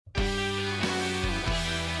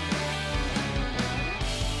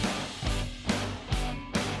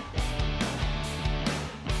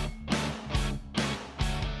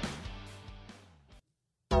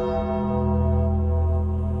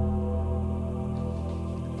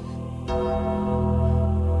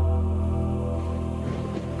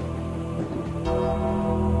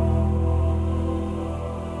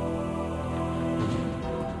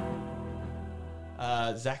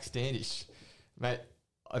Zach Standish, mate,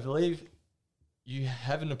 I believe you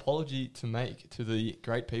have an apology to make to the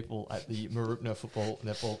great people at the Mooroopna Football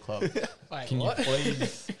Netball Club. Wait, Can what? you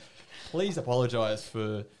please apologise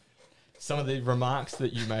for some of the remarks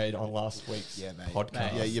that you made on last week's podcast?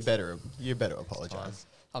 Mate. Yeah, you better apologise.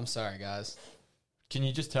 I'm sorry, guys. Can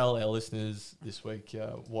you just tell our listeners this week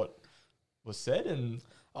what was said? And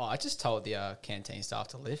Oh, I just told the canteen staff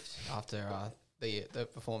to lift after the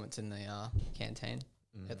performance in the canteen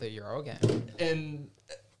at the Euro game.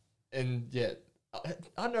 and yeah,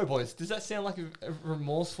 I don't know, boys. Does that sound like a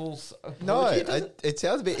remorseful? No, apology? it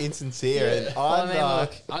sounds a bit insincere. Yeah. And Well, I'm,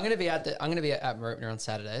 look, I'm gonna be at Mooroopna on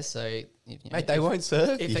Saturday, so mate, they won't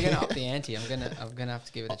serve if you. they're gonna up the ante, I'm gonna have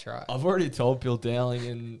to give it a try. I've already told Bill Dowling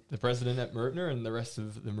and the president at Mooroopna and the rest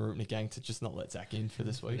of the Mooroopna gang to just not let Zach in for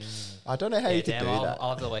this week. I don't know how you could damn, do I'll, that. I'll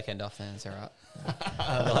have the weekend off then. It's all right.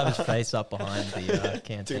 They'll have his face up behind the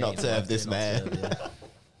canteen. Do not serve this man.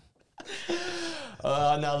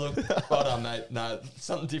 No, look, well done, mate. No,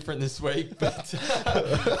 something different this week. But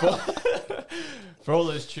for all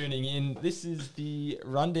those tuning in, this is the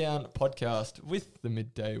Rundown podcast with the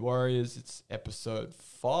Midday Warriors. It's episode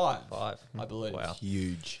 5, I believe. Wow.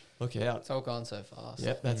 Huge. Look out. It's all gone so fast.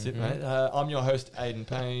 Yep, that's it, mate. I'm your host, Aidan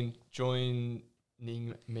Payne. Joining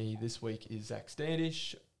me this week is Zach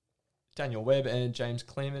Standish, Daniel Webb, and James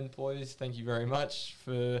Cleman. Boys, thank you very much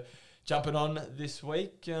for jumping on this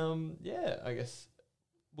week. I guess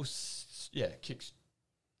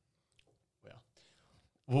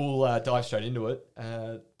we'll dive straight into it.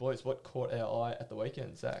 Boys, what caught our eye at the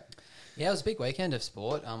weekend, Zach? Yeah, it was a big weekend of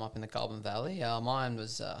sport up in the Goulburn Valley. Mine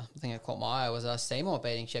was, the thing that caught my eye was Seymour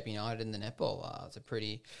beating Sheppey United in the netball. It's a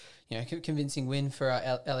pretty, convincing win for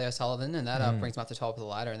Ellie O'Sullivan, and that brings them up to the top of the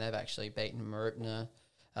ladder, and they've actually beaten Mooroopna,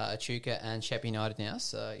 Echuca and Sheppey United now.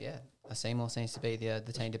 So, yeah, Seymour seems to be the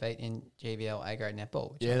team to beat in GVL A-grade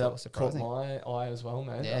netball, which I thought was that caught surprising. my eye as well,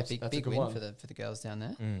 man. Yeah, that's big a good win one. for the girls down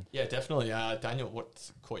there. Yeah, definitely. Daniel,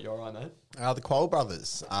 what caught your eye, mate? The Quoll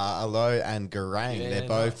brothers, Alo and Garang, Yeah, they're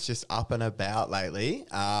both nice. just up and about lately.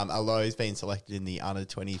 Alo's been selected in the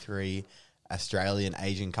under-23 Australian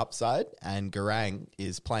Asian Cup side, and Garang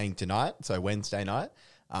is playing tonight, so Wednesday night,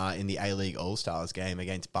 in the A-League All-Stars game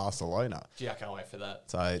against Barcelona. Gee, I can't wait for that.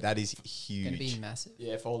 So that is Going to be huge. massive.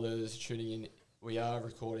 Yeah, for all those tuning in, we are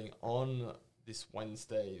recording on this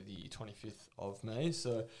Wednesday, the 25th of May.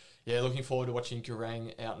 So, yeah, looking forward to watching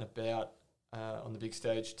Garang out and about on the big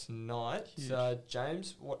stage tonight.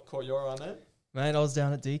 James, what caught your eye, mate? Mate, I was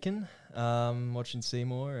down at Deakin watching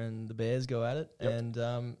Seymour and the Bears go at it. Yep. And,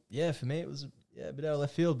 for me, it was a bit out of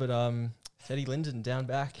left field. But Teddy Linden down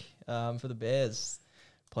back for the Bears,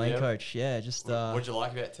 playing Yep. coach. Yeah, just... What'd you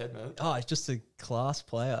like about Ted, man? he's just a class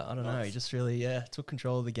player. I don't know. Nice. He just really, took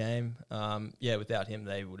control of the game. Without him,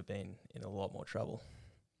 they would have been in a lot more trouble.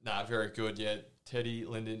 Nah, very good. Yeah, Teddy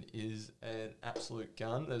Linden is an absolute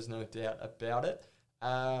gun. There's no doubt about it.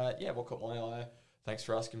 What caught my eye? Thanks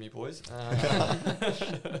for asking me, boys.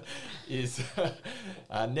 Is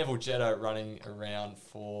Neville Jetta running around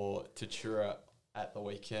for Tatura at the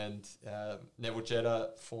weekend. Neville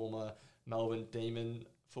Jetta, former Melbourne Demon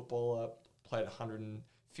footballer, played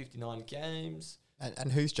 159 games.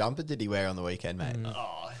 And whose jumper did he wear on the weekend, mate?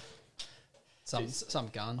 Oh, Some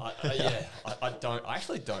gun. I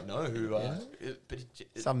actually don't know who, but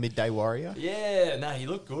Some midday warrior? yeah, no, he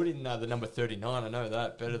looked good in the number 39. I know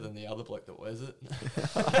that better than the other bloke that wears it.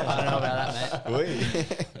 I don't know about that,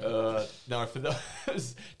 mate. Oi. No, for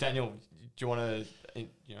those, Daniel, do you want to,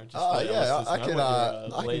 just Oh let our yeah, listeners I know can. what I your,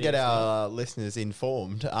 can lead get is? our listeners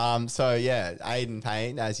informed. Aidan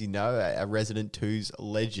Payne, as you know, a resident twos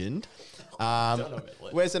legend. Don't know about legend.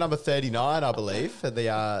 Where's the number 39, I believe, for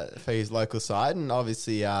his local side, and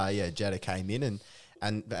obviously, Jetta came in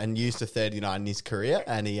and used a 39 in his career,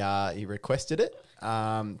 and he requested it.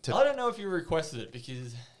 I don't know if you requested it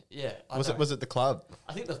because, Was it the club?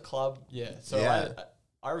 I think the club, yeah. So Yeah.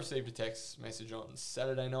 I received a text message on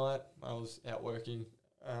Saturday night. I was out working.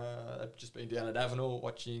 I've just been down at Avenel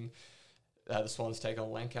watching the Swans take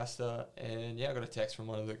on Lancaster. And, I got a text from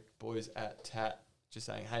one of the boys at TAT just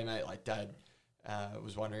saying, hey, mate, like, Dad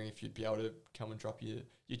was wondering if you'd be able to come and drop your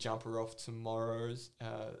jumper off tomorrow's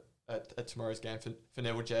at tomorrow's game for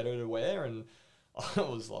Neville Jetta to wear. And I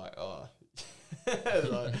was like, oh...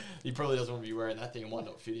 like, he probably doesn't want to be wearing that thing. It might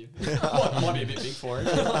not fit him. might be a bit big for him.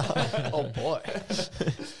 Oh, boy.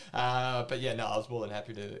 I was more than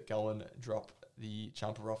happy to go and drop the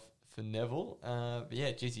jumper off for Neville.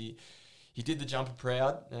 Geez, he did the jumper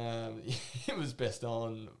proud. It was best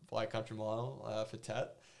on by a country mile for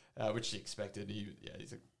Tat, which he expected.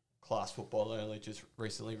 He's a class footballer, only just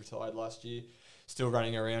recently retired last year. Still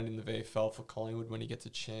running around in the VFL for Collingwood when he gets a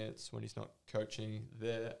chance, when he's not coaching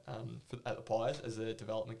there at the Pies as a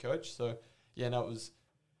development coach. So, yeah, no, it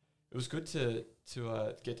was good to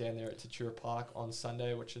get down there at Tatura Park on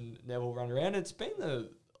Sunday, watching Neville run around. It's been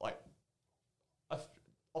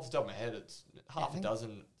off the top of my head, it's half a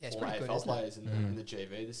dozen former AFL players in the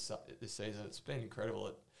GV this season. It's been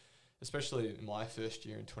incredible. Especially in my first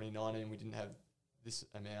year in 2019, we didn't have this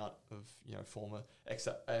amount of former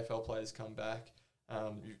ex-AFL players come back.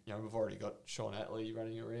 We've already got Sean Atley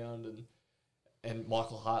running around and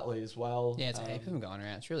Michael Hartley as well. Yeah, it's a heap of them going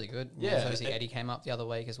around. It's really good. Yeah, obviously Eddie came up the other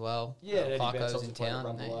week as well. Yeah, Clarko's in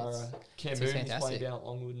town. Cam Mooney's playing down at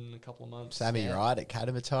Longwood in a couple of months. Sammy Wright at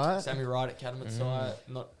Catamatite.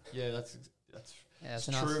 That's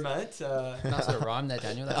true, mate. Nice little rhyme there,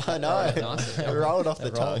 Daniel. I know. Nice. It rolled off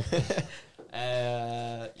the tongue.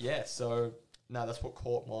 So that's what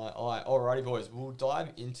caught my eye. Alrighty, boys, we'll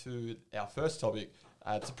dive into our first topic.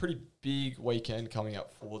 It's a pretty big weekend coming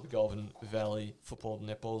up for the Goulburn Valley Football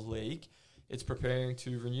Netball League. It's preparing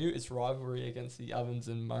to renew its rivalry against the Ovens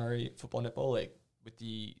and Murray Football Netball League with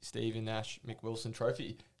the Stephen Nash McWilson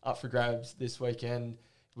Trophy up for grabs this weekend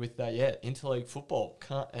with interleague football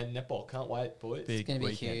and netball. Can't wait, boys. It's going to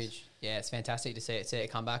be huge. Yeah, it's fantastic to see it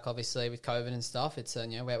come back. Obviously with COVID and stuff, it's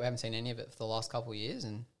we haven't seen any of it for the last couple of years,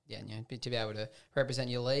 and to be able to represent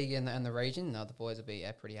your league and the region, the boys will be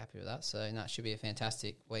pretty happy with that. So that should be a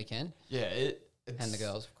fantastic weekend. Yeah, and the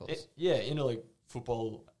girls, of course. Interleague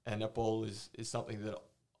football and netball is something that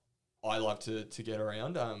I love to get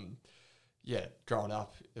around. Growing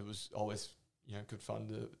up, it was always good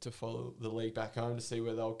fun to follow the league back home to see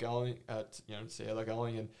where they were going, to see how they're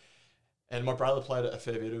going. And my brother played a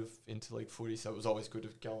fair bit of interleague footy, so it was always good to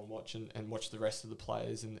go and watch the rest of the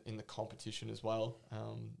players in the competition as well.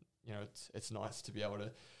 It's nice to be able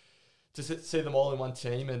to see them all in one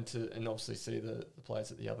team and obviously see the players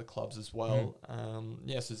at the other clubs as well.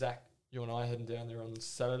 So Zach, you and I heading down there on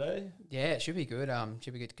Saturday. Yeah, it should be good.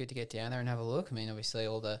 Should be good to get down there and have a look. I mean, obviously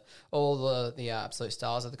all the absolute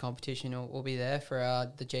stars of the competition will be there for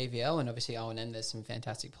the GVL, and obviously O&M. There's some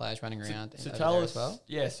fantastic players running around over there as well.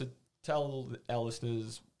 Yeah, so tell our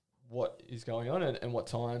listeners what is going on and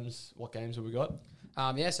what games have we got?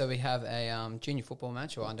 So we have a junior football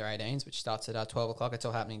match or under 18s, which starts at 12 o'clock. It's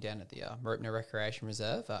all happening down at the Mooroopna Recreation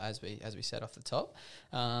Reserve, as we said off the top.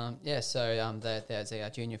 There's a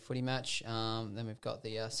junior footy match. Then we've got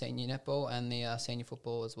the senior netball and the senior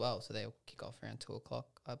football as well. So they'll kick off around 2 o'clock,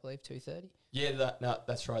 I believe, 2:30. Yeah,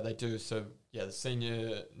 that's right. They do. So the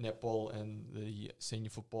senior netball and the senior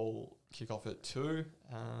football kick off at 2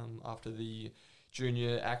 after the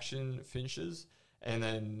junior action finishes. And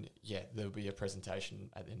then, there'll be a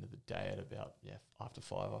presentation at the end of the day at about, after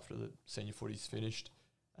 5, after the senior footy's finished.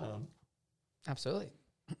 Absolutely.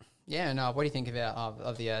 Yeah, no. What do you think of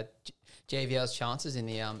the JVL's chances in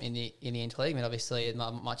the interleague? I mean, obviously,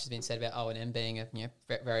 much has been said about O&M being a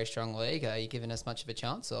very strong league. Are you giving us much of a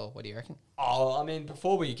chance, or what do you reckon? Oh, I mean,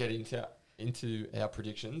 before we get into our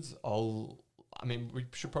predictions, we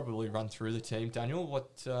should probably run through the team. Daniel,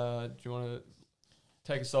 what do you want to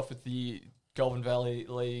take us off with the Goulburn Valley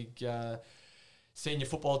League senior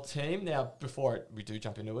football team? Now, before we do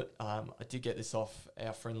jump into it, I did get this off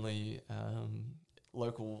our friendly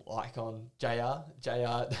local icon, JR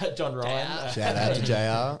John Ryan. Shout out to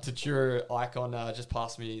JR. Tatura icon just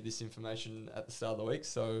passed me this information at the start of the week,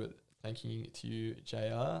 so thank you to you,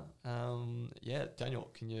 JR. Daniel,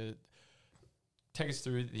 can you take us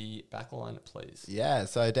through the back line, please? Yeah,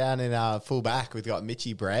 so down in full back, we've got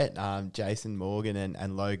Mitchy Brett, Jason Morgan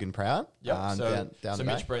and Logan Proud. Yep, so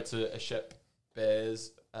Mitch Brett's a Shep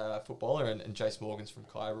Bears footballer, and Jason Morgan's from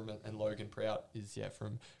Kyabram, and Logan Proud is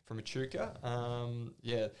from Echuca.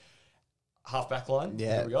 Half back line.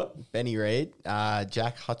 Yeah, what we got Benny Reid,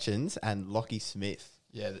 Jack Hutchins, and Lockie Smith.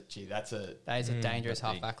 Yeah, that is a dangerous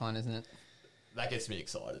half back line, isn't it? That gets me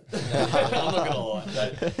excited. I'm not gonna lie.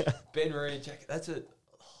 Ben Reid, Jack, that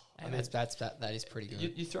is pretty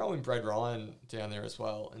good. You throw in Brad Ryan down there as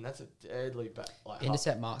well, and that's a deadly back.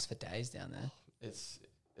 Intercept marks for days down there.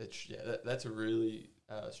 That's a really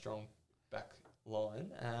strong back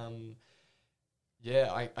line.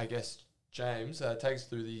 I guess James takes us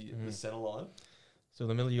through the centre line. So in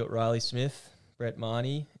the middle you got Riley Smith, Brett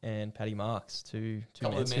Marnie, and Paddy Marks, two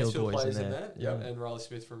Mansfield boys players in there. Yeah, and Riley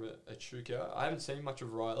Smith from Echuca. I haven't seen much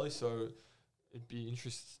of Riley, so it'd be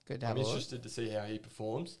interesting to see how he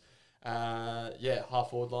performs. Half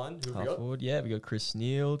forward line. Who have we Half got? forward, yeah, we got Chris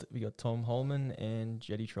Neild, we got Tom Holman, and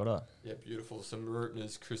Jetty Trotter. Yeah, beautiful. So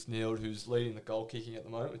Marupna's Chris Neild, who's leading the goal kicking at the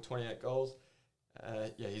moment with 28 goals.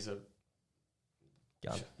 He's a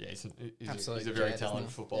Gun. Yeah, he's Absolute a very jet, isn't talented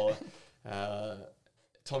he? footballer.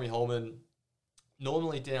 Tommy Holman,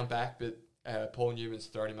 normally down back, but Paul Newman's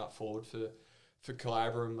thrown him up forward for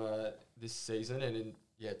Kyabram this season, and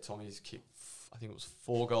Tommy's kicked. I think it was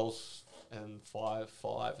 4 goals and 5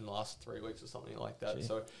 in the last 3 weeks or something like that. Gee.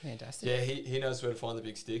 So Fantastic. yeah, he knows where to find the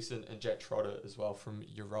big sticks, and Jet Trotter as well from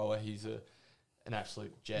Euroa. He's an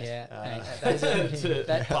absolute jet. Yeah, that-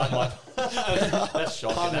 That's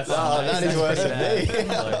shocking. That's that is worse than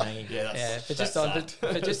me. Yeah, Yeah, but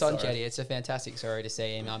just on Jetty, it's a fantastic story to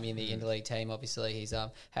see him in the interleague team. Obviously, he's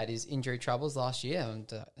had his injury troubles last year,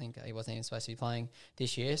 and I think he wasn't even supposed to be playing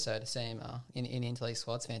this year. So to see him in the interleague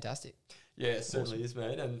squad's fantastic. Yeah, it certainly is,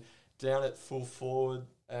 mate. And down at full forward,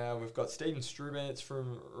 we've got Stephen Strubance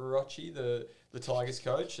from Rochi, the Tigers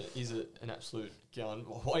coach. He's an absolute gun.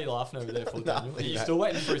 Why are you laughing over there for, Daniel? Are you still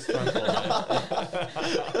waiting for his phone call, mate?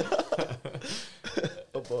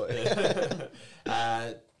 Oh boy.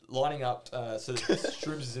 Yeah. Lining up, so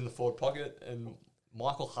Strubs is in the forward pocket, and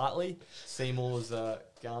Michael Hartley, Seymour's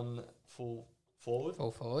gun full forward.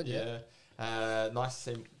 Full forward, yeah. Nice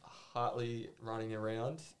to see Hartley running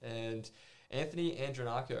around, and Anthony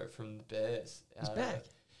Andronako from the Bears. He's back.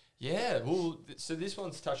 Yeah, well, so this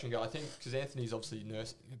one's touch and go, I think, because Anthony's obviously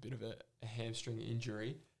nursing a bit of a hamstring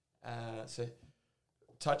injury. So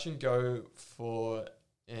touch and go for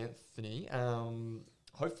Anthony.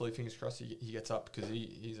 Hopefully, fingers crossed, he gets up, because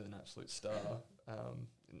he's an absolute star.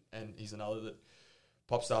 And he's another that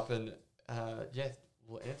pops up. And,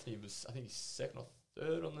 Anthony was, I think he's second or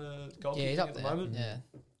third on the goal Yeah, he's kicking up at the there. moment. Yeah.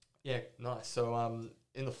 Yeah, nice. So,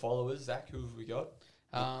 in the followers, Zach, who have we got?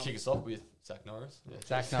 Kick us off with Zach Norris. Yeah.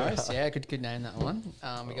 Zach Norris, yeah, good name, that one.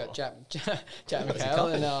 We got Jack What's he McHale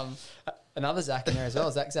called? and another Zach in there as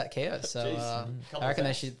well, Zach Keogh. So Jeez. I reckon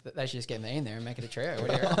they should just get me in there and make it a trio. What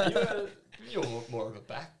do you reckon? You're more of a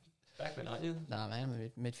backman, aren't you? Nah, man,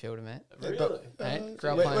 I'm a midfielder, mate. Really? Mate, grew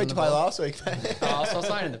up Where'd playing on you the play ball. last week, mate? Oh, I was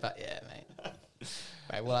playing in the back. Yeah, mate.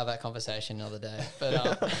 Mate, we'll have that conversation another day.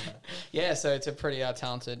 But so it's a pretty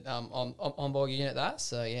talented on ball unit that.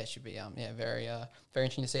 So yeah, it should be very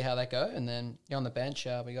interesting to see how that go. And then on the bench,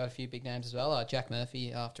 we got a few big names as well. Jack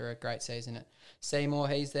Murphy, after a great season at Seymour,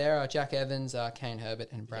 he's there. Jack Evans, Kane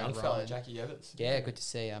Herbert, and Brad Young fella, Ryan. Jackie Evans. Yeah, good to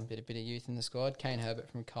see. Bit of youth in the squad. Kane Herbert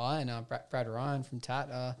from Kai and Brad Ryan from Tat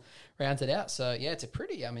rounds it out. So yeah, it's a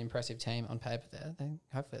pretty impressive team on paper there.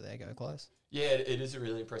 Hopefully they go close. Yeah, it is a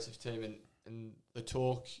really impressive team, and the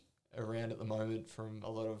talk around at the moment from a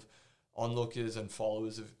lot of onlookers and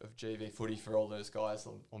followers of GV footy for all those guys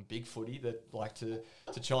on big footy that like to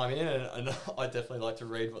chime in, and I definitely like to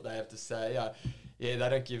read what they have to say. They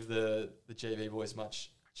don't give the GV boys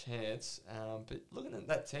much chance, but looking at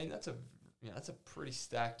that team, that's a pretty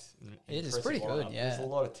stacked. It is impressive pretty good, lineup. yeah. There's a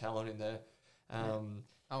lot of talent in there.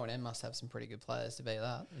 O&M must have some pretty good players to be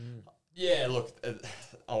that. Yeah, look,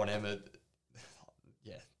 O&M,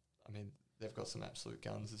 I mean, they've got some absolute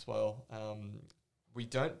guns as well. We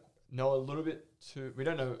don't know we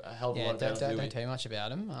don't know a hell of a lot about them, do we? Don't too much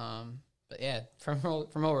about him. But yeah, from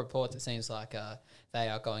all reports, it seems like they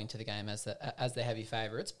are going to the game as the heavy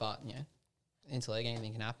favourites. But interleague,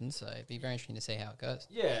 anything can happen. So it'd be very interesting to see how it goes.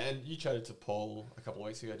 Yeah, and you chatted to Paul a couple of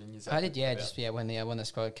weeks ago, didn't you, Zach? I did, yeah. When the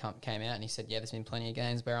squad came out, and he said, there's been plenty of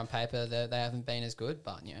games where on paper they haven't been as good,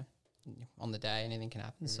 but on the day anything can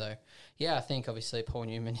happen. So I think obviously Paul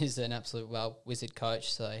Newman is an absolute wizard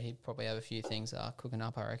coach, so he'd probably have a few things cooking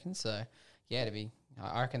up, I reckon. So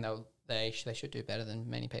I reckon they should do better than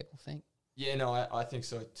many people think. Yeah, no, I think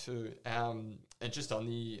so too. And just on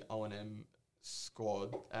the O&M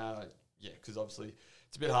squad, because obviously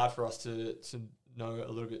it's a bit hard for us to know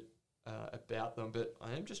a little bit about them, but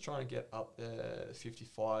I am just trying to get up the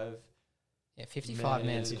 55. Yeah, 55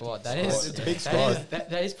 man squad. It's a big squad.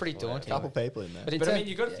 That is pretty A daunting. couple people in there. But in But I term- mean,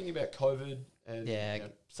 you've got to think about COVID and Yeah.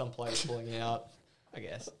 some players pulling out. I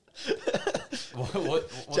guess.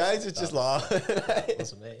 What's James is just laughing.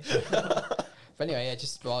 Wasn't me. But anyway,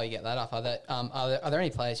 just while you get that up, are there any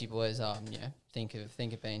players you boys think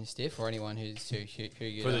of being stiff, or anyone who you'd For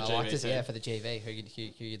the like to GV see? team? Yeah, for the GV,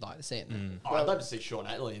 who you'd like to see it. I'd love to see Sean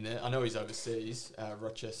Atley in there. I know he's overseas.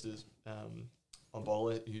 Rochester's on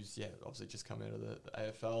bowler, who's obviously just come out of the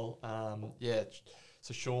AFL.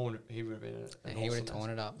 So Sean, he would have been He would have torn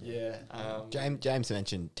it up. Yeah. James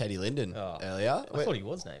mentioned Teddy Linden Oh. earlier. I thought he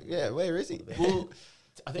was named. Yeah, where is he? Well,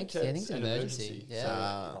 I think I think it's it's an emergency.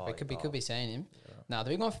 Yeah, So- we could be seeing him. Now the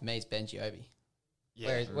big one for me is Benji Obi.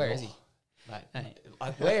 Yeah. Where is he? Hey.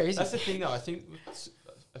 I, Where is that's he? the thing, though. I think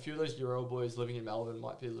a few of those Euro boys living in Melbourne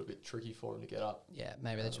might be a little bit tricky for him to get up. Yeah,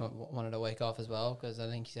 maybe they just wanted a week off as well because I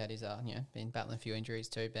think he's had his been battling a few injuries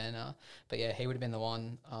too, Ben. But yeah, he would have been the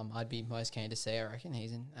one I'd be most keen to see. I reckon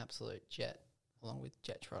he's an absolute jet, along with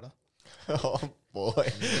Jet Trotter. Oh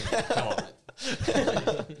boy. Come on, mate.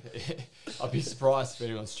 I'd be surprised if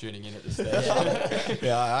anyone's tuning in at this stage.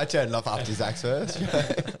 Yeah, I turned it off after Zach's first.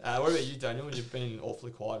 What about you, Daniel? You've been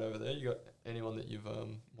awfully quiet over there. You got anyone that you've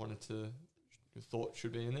wanted to, you thought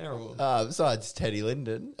should be in there? Or Besides Teddy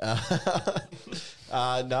Linden. No,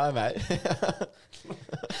 mate.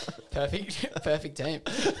 Perfect team.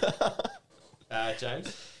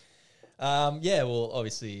 James? Yeah, well,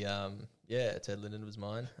 obviously, Ted Linden was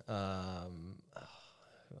mine. Who else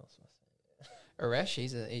am I saying? Arash,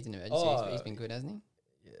 he's an emergency. Oh, He's been good, hasn't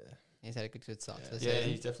he? Yeah. He's had a good start to the Yeah, season.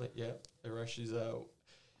 he's definitely, Arash is,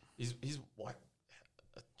 he's like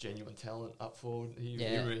a genuine talent up forward. He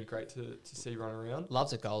really great to see run around.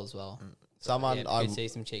 Loves a goal as well. Someone Yeah, I could see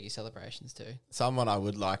some cheeky celebrations too. someone I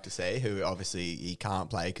would like to see, who obviously he can't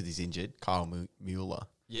play because he's injured, Kyle Mueller.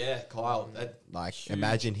 Yeah, Kyle. That Like, huge.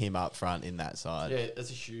 imagine him up front in that side. Yeah,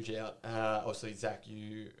 that's a huge out. Obviously, Zach,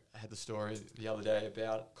 you had the story the other day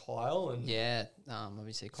about Kyle and Yeah,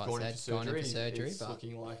 obviously quite going in sad going in for surgery, It's but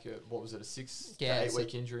looking like what was it, a 6 Yeah, to 8 it's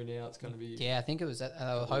week injury now? It's going to be yeah, I think it was. They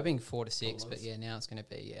were hoping 4 to 6, but months. yeah, now it's going to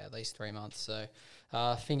be at least 3 months. So,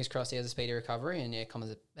 fingers crossed he has a speedy recovery and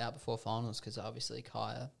comes out before finals because obviously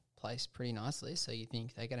Kaya placed pretty nicely. So you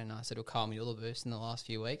think they get a nice little Kyle Mueller boost in the last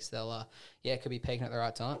few weeks? They'll could be peaking at the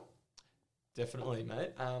right time. Definitely,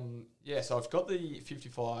 mate. So I've got the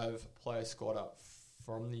 55 player squad up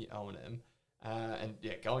from the O&M, and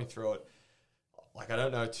going through it, like I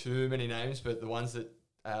don't know too many names, but the ones that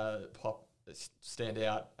stand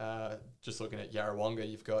out, just looking at Yarrawonga,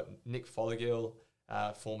 you've got Nick Fothergill,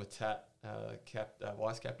 former TAT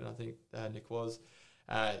vice captain, I think Nick was.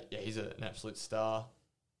 He's an absolute star.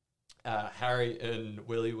 Harry and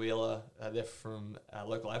Willie Wheeler, they're from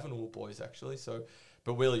local Avenel boys actually. So,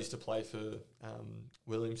 but Willie used to play for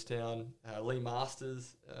Williamstown. Lee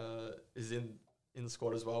Masters is in the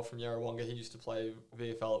squad as well from Yarrawonga. He used to play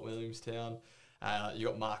VFL at Williamstown. You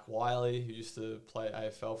got Mark Wiley, who used to play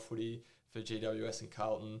AFL footy for GWS and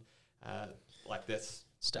Carlton. That's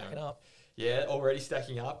Stacking up. Yeah, already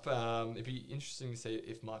stacking up. It'd be interesting to see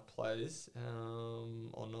if Mike plays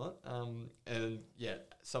or not. And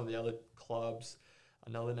some of the other clubs.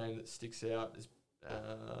 Another name that sticks out is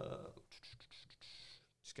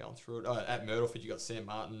just going through it. At Myrtleford, you got Sam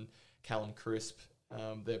Martin, Callan Crisp.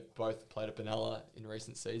 They've both played at Benalla in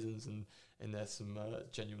recent seasons, and there's some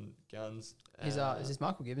genuine guns. Is this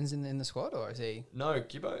Michael Gibbons in the squad or is he? No,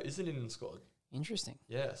 Gibbo isn't in the squad. Interesting.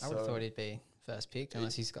 Yeah, I would have thought he'd be first picked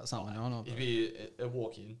unless he's got something on. Or It'd be a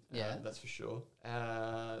walk-in, Yeah. that's for sure.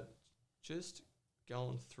 Just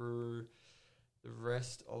going through the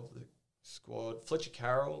rest of the squad. Fletcher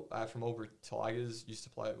Carroll from Albury Tigers used to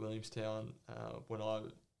play at Williamstown when I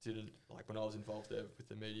when I was involved there with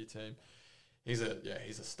the media team. He's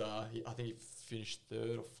a star. I think he finished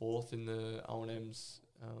 3rd or 4th in the O&M's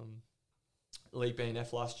League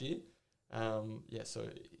BNF last year. So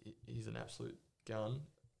he's an absolute gun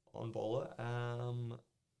on bowler.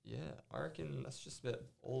 I reckon that's just about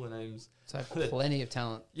all the names. so plenty of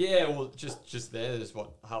talent. Yeah, well, just there's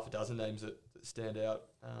half a dozen names that stand out.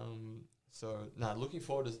 Looking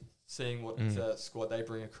forward to seeing what squad they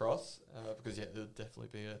bring across because there'll definitely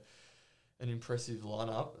be an impressive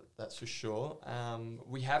lineup, that's for sure.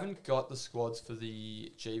 We haven't got the squads for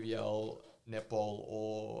the GVL netball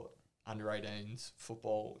or under 18s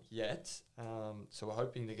football yet, so we're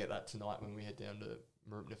hoping to get that tonight when we head down to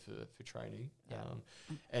Mooroopna for training.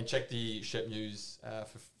 And check the Shep News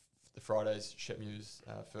for the Fridays Shep News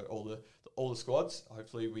for all the squads.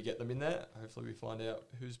 Hopefully we get them in there. Hopefully we find out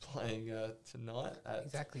who's playing tonight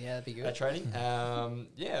Exactly, yeah, that'd be good. at training. I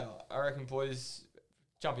reckon, boys,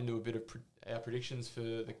 jump into a bit of our predictions for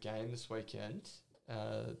the game this weekend.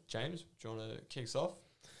 James, do you want to kick us off?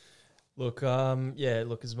 Look,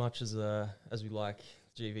 as much as we like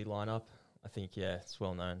GV lineup, I think it's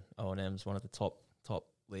well known. O&M's one of the top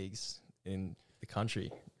leagues in the country,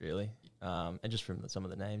 really. And just from some of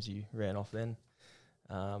the names you ran off then,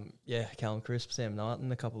 Callan Crisp, Sam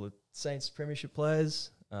Martin, a couple of Saints Premiership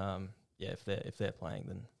players. If they're playing,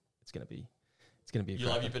 then it's gonna be a You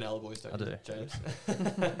love cracker. your Benalla boys, don't I you, do. James?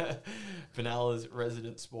 Benalla's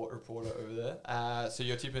resident sport reporter over there. So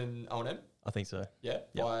you're tipping O&M? I think so. Yeah?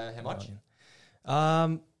 Yep. By how much?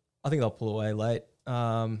 I think they'll pull away late.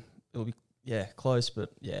 It'll be close,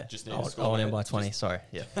 but Just need to score, O&M mate. by 20. Just- Sorry,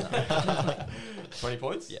 20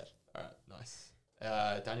 points? Yeah. All right, nice.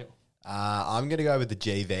 Daniel? I'm going to go with the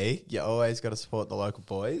GV. You always got to support the local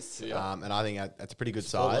boys. Yeah. And I think that's a pretty good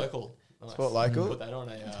Sport side. local. Nice. Sport local. Put that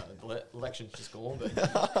on election's just gone,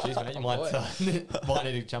 but geez, mate, you might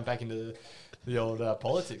need to jump back into the old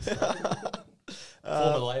politics.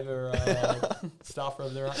 Former Labor staffer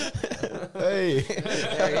over there. Hey.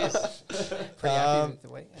 There he is. Pretty happy with the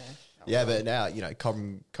week. Yeah, but now,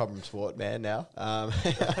 Cobram Sport man now.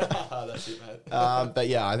 That's it, mate. But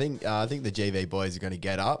yeah, I think the GV boys are going to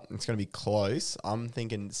get up. It's going to be close. I'm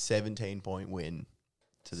thinking 17-point win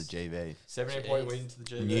to the GV. 17-point win to the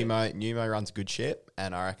GV. Numo runs a good ship,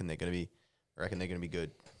 and I reckon they're going to be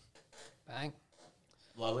good. Bang.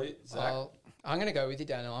 Lovely. Zach. Well, I'm going to go with you,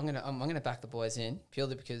 Daniel. I'm going to back the boys in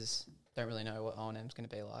purely because I don't really know what O&M's going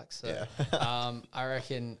to be like. So Yeah. I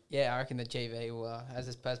reckon the GV will,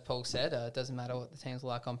 as Paul said, it doesn't matter what the team's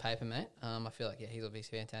like on paper, mate. I feel like he's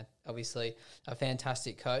obviously a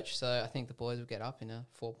fantastic coach. So I think the boys will get up in a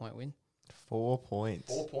 4-point win. 4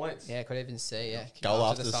 points. 4 points. Yeah, could even see. Yeah, Goal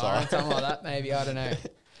after the siren. something like that. Maybe I don't know.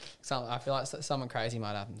 I feel like something crazy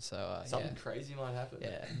might happen. So Something crazy might happen.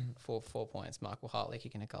 Yeah, 4 points. Michael Hartley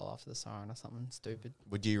kicking a goal after the siren or something stupid.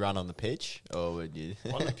 Would you run on the pitch or would you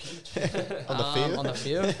On the pitch. on the field? On the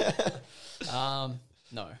field.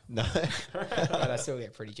 No, No. but I still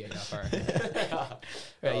get pretty G'd up. I reckon.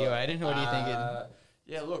 Right, you, Aiden? What are you thinking?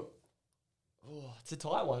 Yeah, look, it's a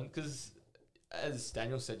tight one because, as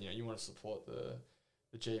Daniel said, you want to support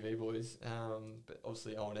the GV boys, but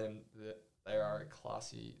obviously O&M, they are a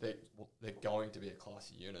classy. They're going to be a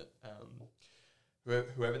classy unit.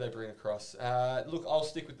 Whoever they bring across. Look, I'll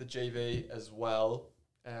stick with the GV as well.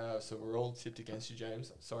 So we're all tipped against you,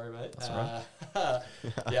 James. Sorry, mate. That's all right.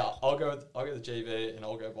 Yeah, I'll go with the GV, and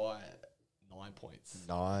I'll go by 9 points.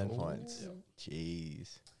 9 points. Yep.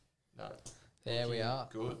 Jeez. No. There we are.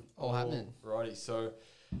 Good. All happening. Righty. So,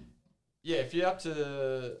 yeah, if you're up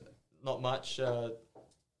to not much,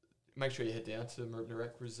 make sure you head down to Maribyrnong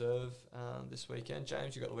Rec Reserve this weekend.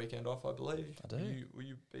 James, you got the weekend off, I believe. I do. Will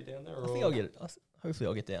you be down there? I think I'll get it. Hopefully,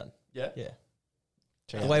 I'll get down. Yeah. Yeah.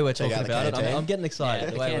 Check The way we're check talking out the about it, canteen. I'm getting excited. Yeah,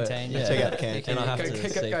 the the way we're- canteen. yeah. Check out the canteen. And I have go, to go,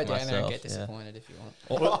 see go for down there and myself, get yeah. disappointed if you want.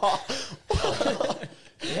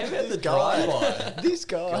 How about the guy. drive-by? This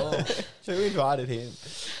guy. Who invited him?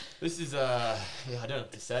 This is, I don't know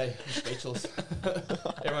what to say. I'm speechless.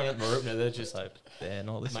 Everyone at Maribyrnong, they're just, So they're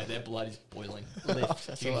not listening. mate, their blood is boiling. Lift.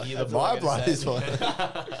 That's You all can I- hear that's the all I My gotta blood say. is one.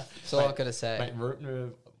 That's all I gotta say. Mate,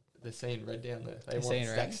 Maribyrnong, they're seeing red down there. They They're want seeing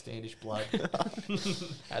Zach red? Standish blood.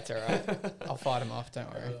 That's all right. I'll fight them off. Don't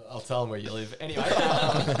worry. I'll tell them where you live. Anyway,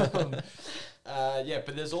 yeah,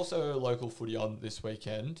 but there's also local footy on this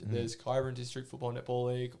weekend. There's Kyabram District Football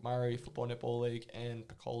Netball League, Murray Football Netball League, and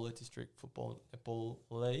Pecola District Football Netball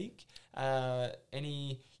League.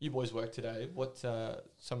 You boys work today. You worked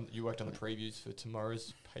on the previews for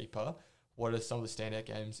tomorrow's paper. What are some of the standout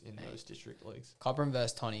games in those district leagues? Cobram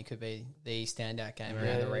versus Tony could be the standout game Yeah,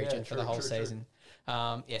 around the yeah, region for the true, whole true, true. season.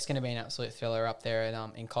 Yeah, it's going to be an absolute thriller up there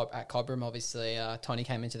at Cobram. Obviously, Tony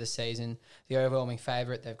came into the season the overwhelming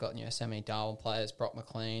favourite. They've got so many Darwin players, Brock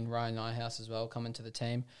McLean, Ryan Nyhouse as well coming to the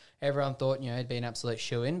team. Everyone thought it'd be an absolute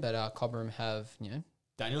shoe in, but Cobram have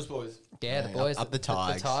Daniel's boys. Yeah, the Yeah, boys, up the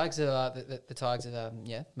Tigers. The Tigers have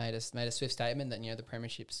made a swift statement that the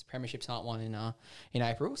premierships aren't won in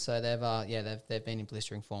April, so they've been in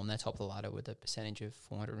blistering form. They're top of the ladder with a percentage of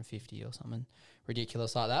 450 or something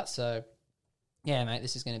ridiculous like that. So yeah, mate,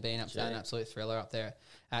 this is going to be an absolute thriller up there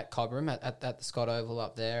at Cobram at the Scott Oval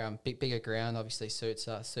up there. Bigger ground obviously suits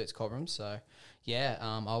Cobram. So yeah,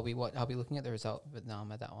 I'll be looking at the result at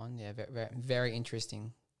that one. Yeah, very, very, very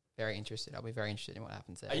interesting. Very interested. I'll be very interested in what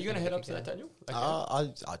happens there. Are you going to head up to that, Daniel?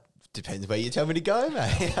 Depends where you tell me to go,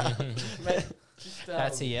 mate. Mate, just,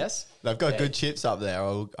 That's a yes. They've got Yeah. good chips up there.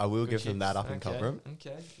 I will good give them that chips. up in Okay, Cobram.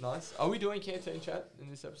 Okay, nice. Are we doing canteen chat in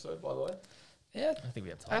this episode, by the way? Yeah, I think we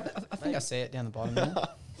have I, time. I think I see it down the bottom there.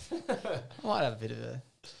 I might have a bit of a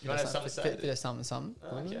You want to have something to say? bit of something.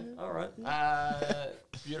 Okay, all right.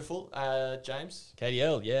 Beautiful. James?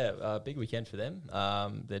 KDL, yeah, big weekend for them.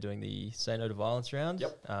 They're doing the Say No to Violence round.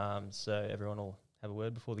 Yep. So everyone will have a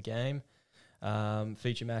word before the game.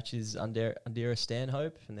 Feature match is Undera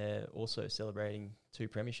Stanhope, and they're also celebrating 2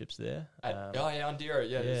 premierships there. Undera.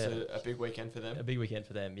 Yeah, yeah. it's a big weekend for them. A big weekend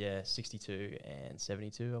for them, yeah. 62 and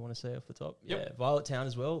 72, I want to say, off the top. Yep. Yeah, Violet Town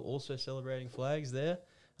as well, also celebrating flags there.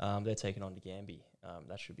 They're taking on Gambie.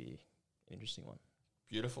 That should be an interesting one.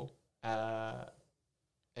 Beautiful.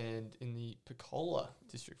 And in the Pecola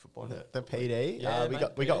District Football Net. The PD. Yeah, we mate,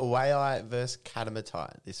 got PD. Wayeye versus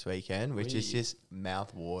Catamatite this weekend, which is We- just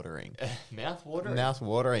mouth watering. Mouth watering. Mouth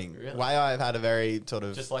watering. Really? Wayeye have had a very sort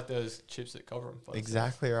of Just like those chips at Cobram. by the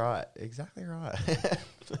exactly right. Exactly right.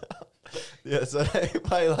 Yeah, so they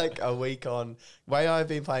play like a week on. Way I've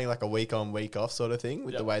been playing like a week on, week off sort of thing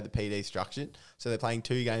with the way the PD's structured. So they're playing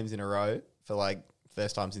 2 games in a row for like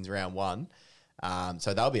first time since round 1.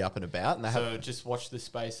 So they'll be up and about. And they So just watch the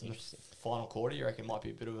space in the final quarter. You reckon might be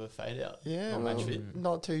a bit of a fade out? yeah, Not match fit.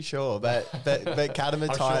 not too sure, but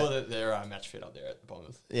Katamatite. I'm sure that they're match fit up there at the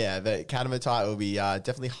Bombers. Yeah, but Katamatite will be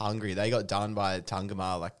definitely hungry. They got done by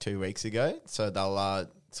Tungama like 2 weeks ago, so they'll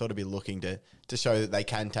sort of be looking to show that they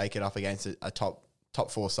can take it up against a top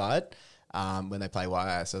 4 side when they play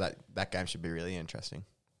YA. So that game should be really interesting.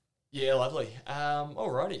 Yeah, lovely.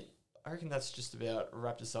 Alrighty. I reckon that's just about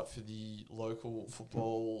wrapped us up for the local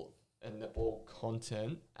football and netball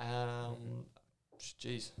content.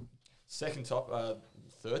 Jeez.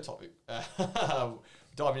 Third topic.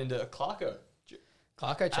 Diving into Clarko.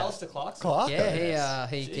 Clarko chat. Alistair Clarkson. Clarko. Yeah,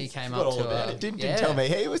 he Jeez, came forgot up all to about it. Didn't yeah. tell me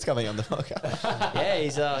he was coming on the podcast.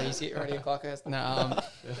 Yeah, he's here already. Clarko. No,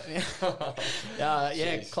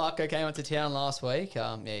 Jeez. Clarko came up to town last week.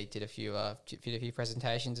 He did a few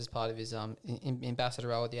presentations as part of his ambassador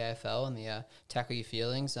role with the AFL and the tackle your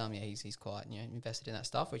feelings. He's quite invested in that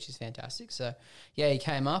stuff, which is fantastic. So he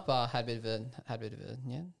came up, had a bit of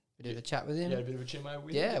a chat with him. You had a bit of a chinmo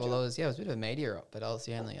with Yeah, him, well, did it was a bit of a media op, but I was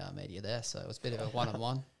the only media there, so it was a bit of a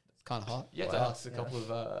one-on-one. It's kind of hot. you had to ask a couple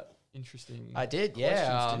of interesting I did,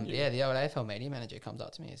 questions, didn't you? The old AFL media manager comes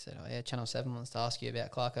up to me and said, "Oh yeah, Channel 7 wants to ask you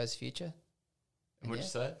about Clarko's future." And what'd you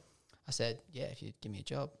say? I said, "Yeah, if you give me a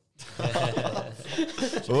job." Oi.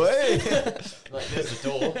 Like, there's the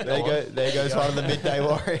door. There goes one of the midday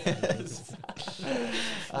warriors.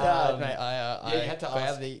 Mate, I you had to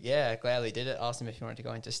ask. gladly did it. Asked him if he wanted to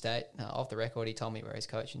go into state. Off the record, he told me where he's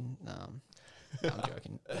coaching. I'm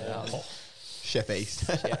joking. Chef East.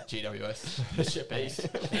 Yeah, GWS. Ship East.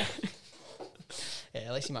 Yeah,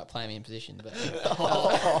 at least he might play me in position. But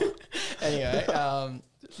anyway,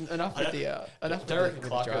 enough with the Derek with the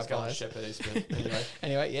Clark was going to drive-bys. Shep East, but anyway.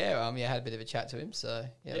 Anyway, had a bit of a chat to him, so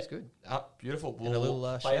it was good. Beautiful. And a little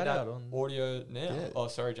play shout that out on- audio now. Yeah. Oh,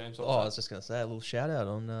 sorry, James. what Oh, I was was just going to say a little shout out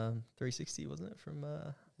on 360, wasn't it? From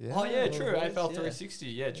that? Oh, yeah, true. boys, AFL yeah. 360.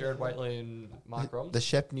 Yeah, Jared Waitley and Mark Robbins. The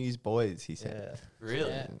Shep News boys, he said. Really?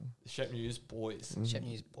 Yeah. The Shep News boys. Shep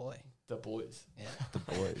News boy. The boys. Yeah. The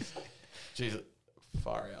boys. Jeez,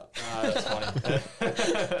 far out. That's funny.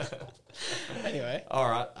 Anyway. All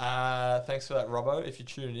right. Thanks for that, Robbo. If you're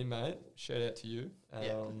tuning in, mate, shout out to you.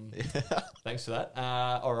 Thanks for that.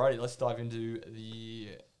 Alrighty, let's dive into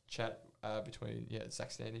the chat between Zach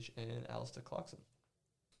Standish and Alistair Clarkson.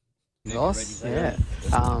 Ross,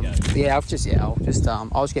 I'll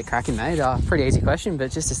just get cracking, mate. Pretty easy question, but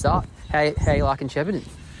just to start, how you liking Shepparton?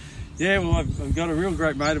 Yeah, well, I've got a real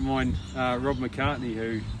great mate of mine, Rob McCartney,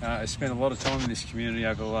 who has spent a lot of time in this community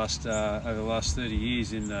over the last 30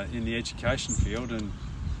 years in the education field, and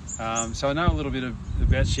so I know a little bit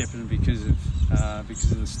about Shepparton because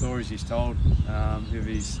of the stories he's told of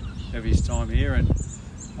his time here, and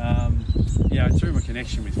through my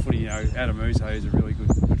connection with footy, Adam Uzo is a really good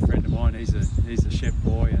friend of mine. He's a Shep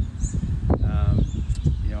boy, and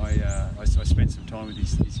I spent some time with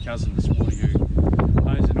his cousin this morning who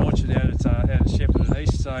owns an orchard out at Shepparton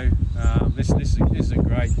East. So this is a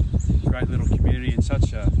great little community, and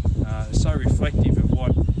so reflective of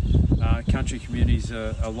what country communities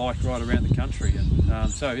are like right around the country.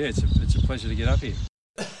 And it's a pleasure to get up here.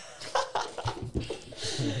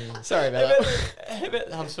 Sorry about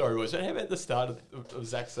that. I'm sorry, boys, but how about the start of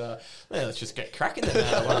Zach's... let's just get cracking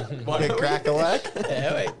then. Why Get don't we- crack-a-lack.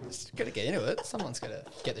 Just got to get into it. Someone's got to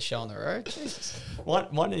get the show on the road. Jesus.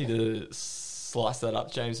 Might need to slice that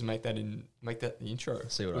up, James, and make that the intro.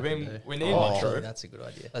 See what we I can do. We need an intro. That's a good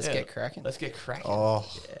idea. Let's get cracking. Let's get cracking. Oh,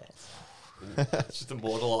 It's just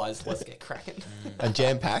immortalised. Let's get cracking. and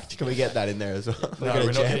jam-packed. Can we get that in there as well? No, we're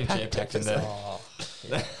not getting jam-packed in there. Oh,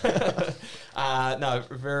 No,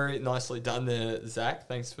 very nicely done there, Zach.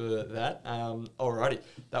 Thanks for that. Alrighty.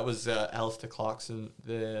 That was Alistair Clarkson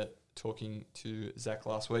there talking to Zach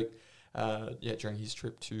last week during his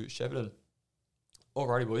trip to Shepparton.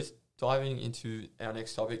 Alrighty, boys. Diving into our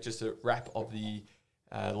next topic, just a wrap of the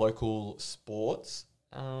local sports.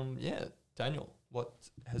 Daniel, what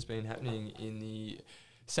has been happening in the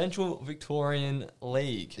Central Victorian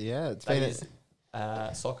League? Yeah, it's That been is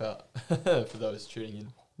soccer for those tuning in.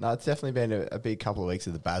 No, it's definitely been a big couple of weeks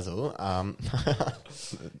of the Basel.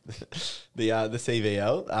 The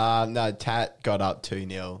CVL. Tat got up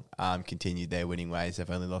 2-0, continued their winning ways. They've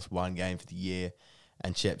only lost one game for the year,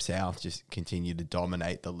 and Shep South just continued to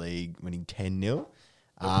dominate the league, winning 10-0.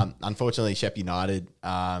 Unfortunately, Shep United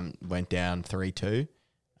went down 3-2,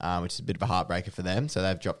 which is a bit of a heartbreaker for them. So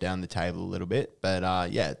they've dropped down the table a little bit. But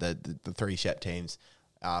the three Shep teams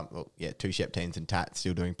two Shep teams and Tat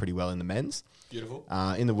still doing pretty well in the men's. Beautiful.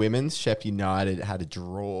 In the women's, Shep United had a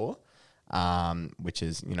draw, which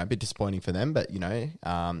is, a bit disappointing for them, but,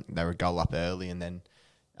 they were a goal up early and then,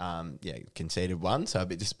 conceded one, so a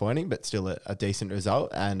bit disappointing, but still a decent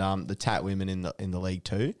result. And the Tat women in the league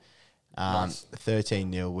too, Nice.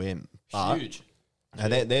 13-0 win. But, Huge.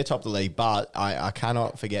 they're top of the league, but I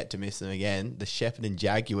cannot forget to miss them again. The Shepparton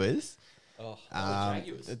Jaguars. Oh,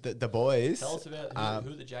 Jaguars. The boys. Tell us about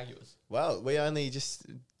who are the Jaguars. Well, we only just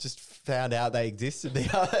found out they existed the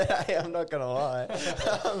other day. I'm not gonna lie,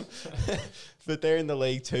 but they're in the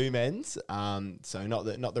League Two men's. So not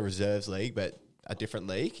the reserves league, but a different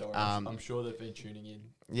league. Sorry, I'm sure they've been tuning in.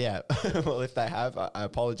 Yeah. Well, if they have, I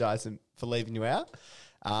apologise for leaving you out.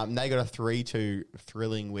 They got a 3-2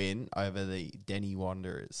 thrilling win over the Denny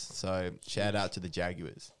Wanderers. So shout out to the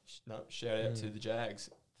Jaguars. Shout out to the Jags.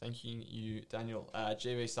 Thanking you, Daniel.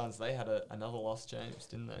 GV Suns, they had another loss, James,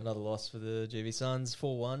 didn't they? Another loss for the GV Suns,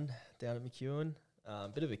 4-1 down at McEwen.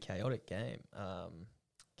 Bit of a chaotic game.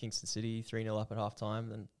 Kingston City 3-0 up at half time.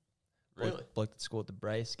 Then Really? bloke that scored the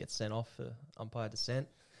brace gets sent off for umpire dissent.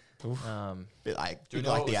 Bit like Do you bit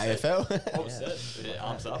know like the what was AFL. What was said? Yeah,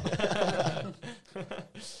 arms up.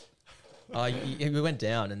 We went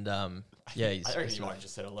down and he's I reckon you might have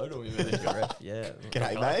just said hello to him. ref, yeah.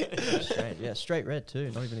 G'day, mate. Straight red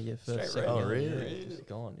too. Not even a year first. Straight red, Oh, yeah. really? Just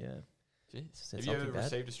gone, yeah. Jeez. Said Have you ever something bad.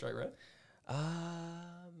 received a straight red?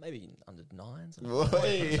 Maybe under 9s.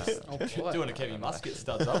 Boy. oh boy. Doing a Kevin Muscat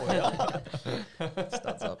studs up. Were you?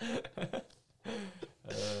 Starts up.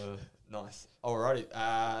 Nice.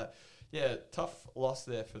 Alrighty. Tough loss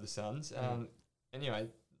there for the Suns. Anyway,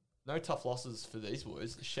 no tough losses for these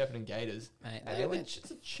boys. The Shepparton Gators. Mate,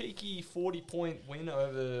 It's a cheeky 40-point win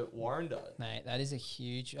over Warrandyte. Mate, that is a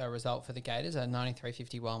huge result for the Gators.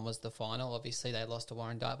 93-51 was the final. Obviously, they lost to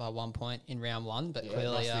Warrandyte by 1 point in round one, but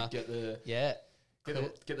clearly, Get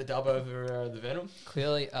the dub over the Venom.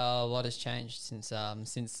 clearly a lot has changed since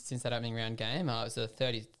that opening round game. It was a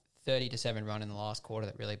 30-7 run in the last quarter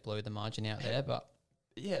that really blew the margin out there. But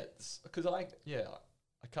Yeah, because I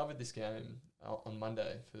covered this game on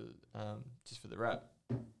Monday for just for the wrap.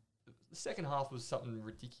 The second half was something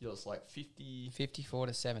ridiculous, like 54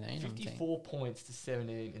 54-17. 54 points to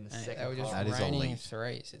 17 in the Mate, second they were just half. That is raining elite.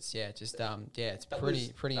 threes. It's it's That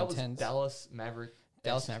pretty was intense. Dallas Maverick.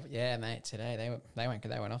 Dallas Maverick, yeah, mate. Today they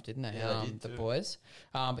went off, didn't they? Yeah, they did the too. boys.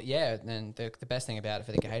 But yeah, and the best thing about it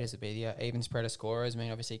for the Gators would be the even spread of scorers. I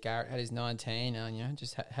mean, obviously Garrett had his 19,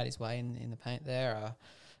 just had his way in the paint there.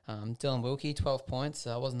 Dylan Wilkie, 12 points.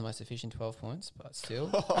 Wasn't the most efficient 12 points, but still.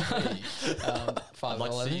 5 I'd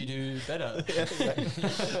like to see you do better.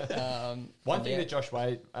 One thing that Josh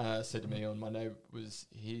Wade said to me on Monday was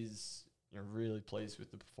he's really pleased with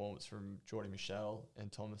the performance from Jordy Michelle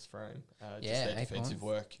and Thomas Frame. Just their 8 defensive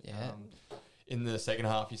work. Yeah. In the second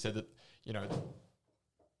half, he said that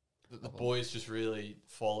the boys just really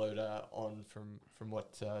followed on from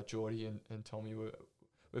what Jordy and Tommy were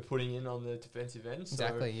putting in on the defensive end. So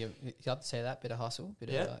Exactly. You got to see that bit of hustle. So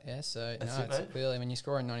That's no, it, it's mate. clearly when you're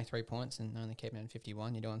scoring 93 points and only keeping it at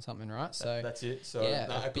 51, you're doing something right. So that's it. So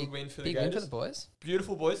yeah, a big win for the big Gators. win for the boys.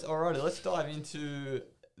 Beautiful, boys. Alrighty, let's dive into.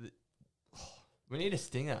 We need a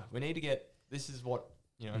stinger. We need to get. This is what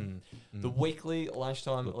the weekly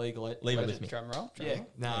lunchtime league. Leave it with me. Drum roll. Yeah,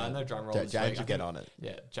 no drum roll. this James week. will I get think- on it.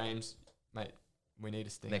 Yeah, James, mate, we need a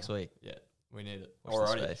stinger Next week. Yeah, we need it.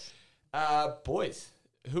 Watch the Alrighty, space. boys.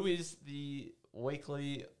 Who is the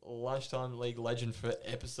weekly lunchtime league legend for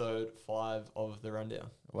episode 5 of the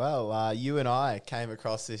rundown? Well, you and I came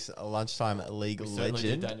across this lunchtime league We certainly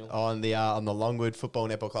did, legend Daniel. on the Longwood Football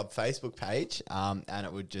Netball Club Facebook page, and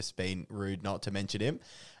it would just been rude not to mention him.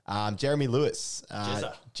 Jeremy Lewis,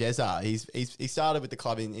 Jezza. He started with the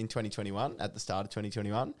club in 2021 at the start of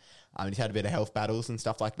 2021. He's had a bit of health battles and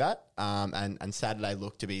stuff like that. And Saturday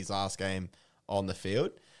looked to be his last game on the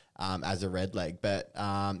field. As a red leg, but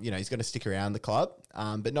he's going to stick around the club.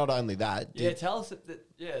 But not only that, Tell us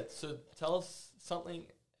So tell us something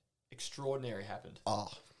extraordinary happened.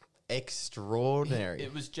 Oh, extraordinary!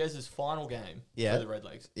 It was Jez's final game Yeah. for the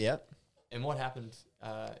Redlegs. Yeah. And what happened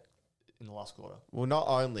in the last quarter? Well, not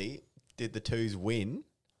only did the Twos win,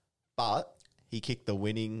 but he kicked the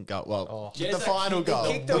winning goal. Well, Jez the final kicked goal.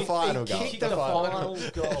 the The win- final he goal. kicked the final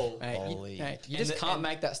goal. Mate, Holy. you And just the- can't and-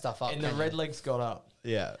 make that stuff up. And the can you? Redlegs got up.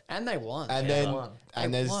 Yeah. And they won. And Yeah. then Won.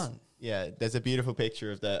 and They there's won. there's a beautiful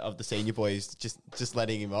picture of the senior boys just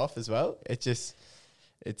letting him off as well. It's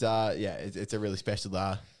a really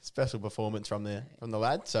special performance from the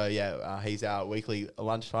lad. So he's our weekly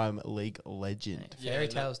lunchtime league legend. Fairy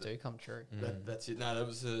tales do come true. That's it. No, that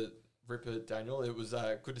was a ripper, Daniel. It was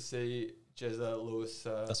good to see Jezza, Lewis.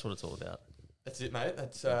 That's what it's all about. That's it, mate.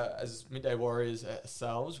 That's as Midday Warriors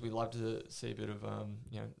ourselves, we love to see a bit of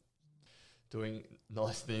doing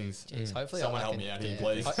nice things. Jeez, hopefully Someone I help can, me out here,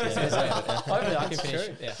 please. Hopefully I can finish.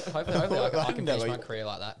 Yeah, hopefully I can I know finish my you- career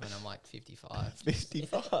like that when I'm like 55.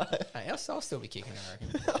 55. Hey, I'll still be kicking, I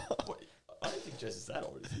reckon. What- I don't think Jez is that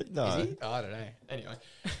old, is he? No. Is he? Oh, I don't know. Anyway,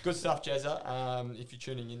 good stuff, Jezza. If you're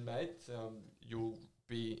tuning in, mate, you'll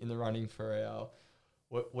be in the running for our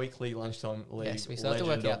weekly lunchtime league. Yes, we still have to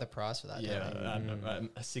work legend out the price for that. Yeah, don't we?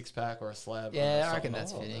 a 6-pack or a slab. Yeah, or I reckon something.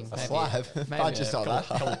 that's fitting. A Maybe slab. maybe Budget's a not that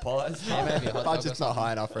Couple high. of pies. Yeah, maybe a hot dog or Budget's not something.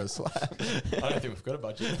 high enough for a slab. I don't think we've got a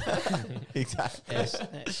budget. Exactly. Yeah,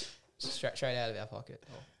 straight out of our pocket.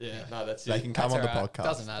 Oh, Yeah, no, that's They it. can come That's on the alright. podcast.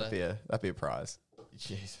 Doesn't matter. That'd be a prize.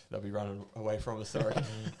 Jeez, they'll be running away from us, sorry.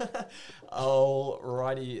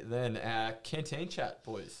 Alrighty then, our canteen chat,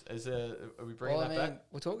 boys. Are we bringing Well, I that mean, back?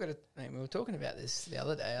 we were talking about this the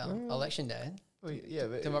other day, election day, Well, yeah,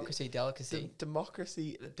 but democracy delicacy.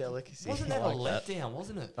 democracy, delicacy. Wasn't that a like that. letdown,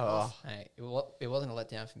 wasn't it? Oh, Hey, it wasn't a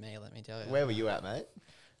letdown for me, let me tell you. where were you at, mate?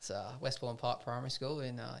 It's Westbourne Park Primary School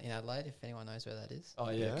in Adelaide, if anyone knows where that is. Oh,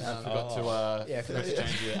 yeah. Yeah. I forgot to Yeah, forgot to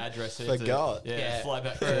change your address here. Forgot. Yeah, Yeah. fly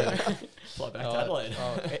back to Adelaide.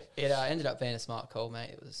 It ended up being a smart call, mate.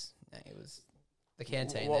 It was the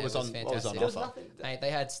canteen. What there was on- fantastic. what was on There was offer? nothing. Mate, they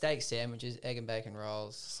had steak sandwiches, egg and bacon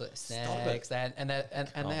rolls, snacks. They had, and they had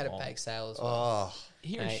a Come on. baked sale as well. Oh,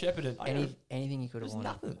 Here in Mate, Shepparton, Anything you could there have was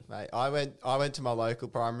wanted. nothing. mate, I went to my local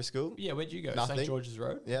primary school. Yeah, where'd you go? Nothing. St. George's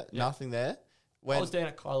Road? Yeah, Yeah. nothing there. I was down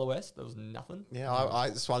at Kyla West. There was nothing. Yeah, I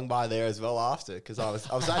swung by there as well after because I was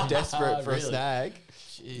that desperate for Really? a snag.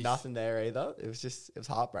 Jeez. Nothing there either. It was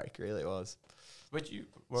heartbreak. Really, it was. Where'd you?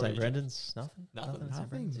 where St. did you- Brendan's, nothing? Nothing. At St.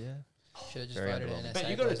 Brendan's, yeah. Should have just Very voted in underwhelming. SA. Mate,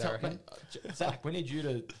 you got to boys, I tell, reckon. mate, Zach. We need you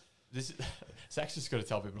to. This Zach's just got to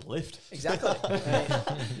tell people to lift. Exactly.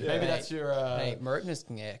 Maybe that's your. Hey, Mooroopnas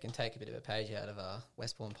can take a bit of a page out of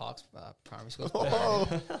Westbourne Park's primary school. Oh,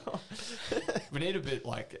 We need a bit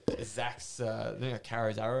like Zach's.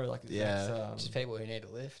 Carrier's arrow. Like Yeah. Zach's, Just people who need a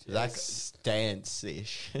lift. that stance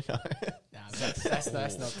ish. Nah, that's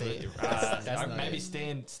not the. That's not maybe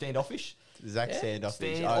it. standoffish. Zach Yeah. standoff.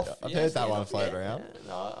 Stand-off, I've yeah, heard that one stand-off, float yeah, around. yeah.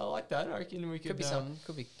 No, I like that. I reckon we could. Could be something.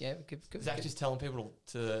 Could be could Zach be just telling people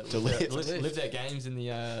to lift. live their games in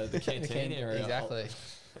the canteen area. Exactly.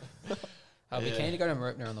 I'll be Yeah. keen to go to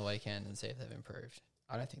Mooroopna on the weekend and see if they've improved.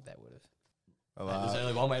 I don't think they would have. Well, There's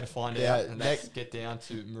only one way to find yeah, out, and that's get down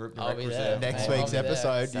to Mooroopna I'll Rec be Reserve. there. next Hey, week's I'll be there.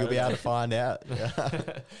 episode, you'll be able to Saturday. find out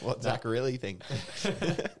what Zach really thinks.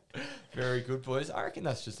 Very good, boys. I reckon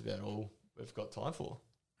that's just about all we've got time for.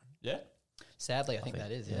 Yeah? Sadly, I think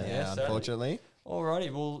that is. Yeah. Yeah. sadly. Unfortunately.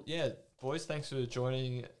 Alrighty. Well, yeah, boys, thanks for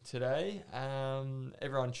joining today.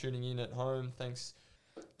 Everyone tuning in at home, thanks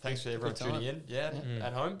for everyone Good time. tuning in. Yeah, Yeah.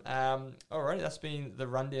 at home. Alrighty, that's been the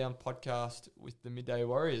Rundown podcast with the Midday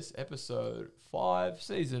Warriors, episode 5,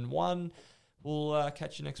 season 1. We'll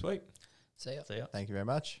catch you next week. See ya. See ya. Thank you very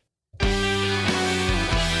much.